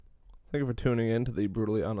Thank you for tuning in to the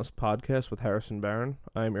Brutally Honest podcast with Harrison Barron.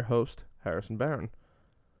 I am your host, Harrison Barron.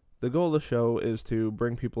 The goal of the show is to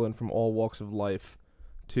bring people in from all walks of life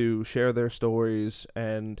to share their stories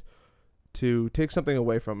and to take something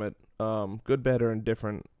away from it, good, bad, or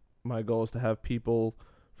indifferent. My goal is to have people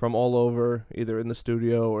from all over, either in the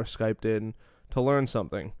studio or Skyped in, to learn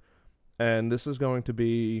something. And this is going to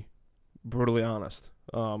be brutally honest.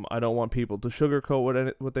 I don't want people to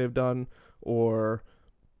sugarcoat what they've done or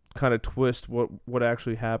kind of twist what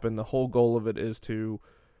actually happened. The whole goal of it is to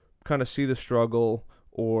kind of see the struggle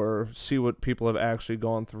or see what people have actually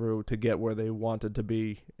gone through to get where they wanted to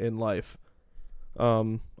be in life.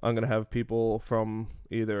 I'm going to have people from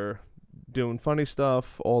either doing funny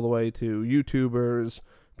stuff all the way to YouTubers,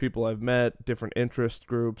 people I've met, different interest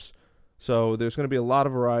groups. So there's going to be a lot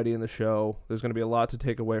of variety in the show. There's going to be a lot to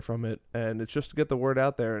take away from it. And it's just to get the word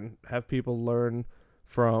out there and have people learn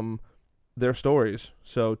from their stories.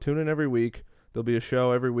 So tune in every week. There'll be a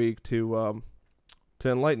show every week to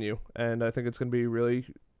enlighten you. And I think it's going to be really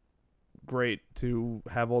great to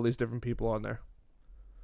have all these different people on there.